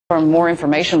For more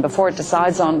information before it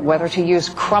decides on whether to use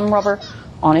crumb rubber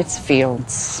on its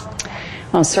fields.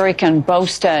 Well, Surrey can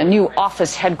boast a new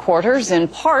office headquarters in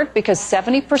part because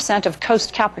 70% of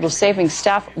Coast Capital Savings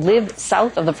staff live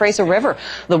south of the Fraser River.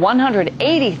 The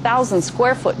 180,000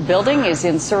 square foot building is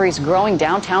in Surrey's growing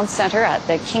downtown centre at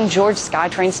the King George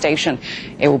SkyTrain station.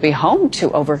 It will be home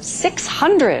to over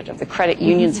 600 of the credit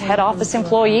union's head office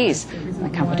employees. The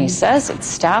company says its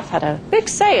staff had a big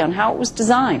say on how it was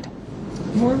designed.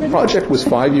 The project was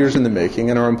 5 years in the making,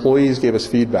 and our employees gave us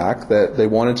feedback that they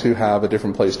wanted to have a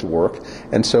different place to work.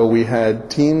 And so we had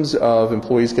teams of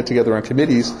employees get together on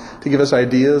committees to give us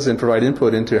ideas and provide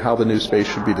input into how the new space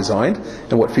should be designed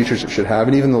and what features it should have,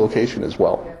 and even the location as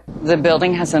well. The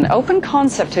building has an open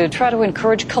concept to try to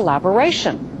encourage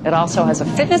collaboration. It also has a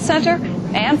fitness center,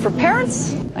 and for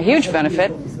parents, a huge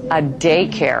benefit, a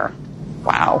daycare.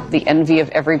 Wow, the envy of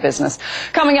every business.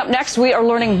 Coming up next, we are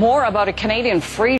learning more about a Canadian free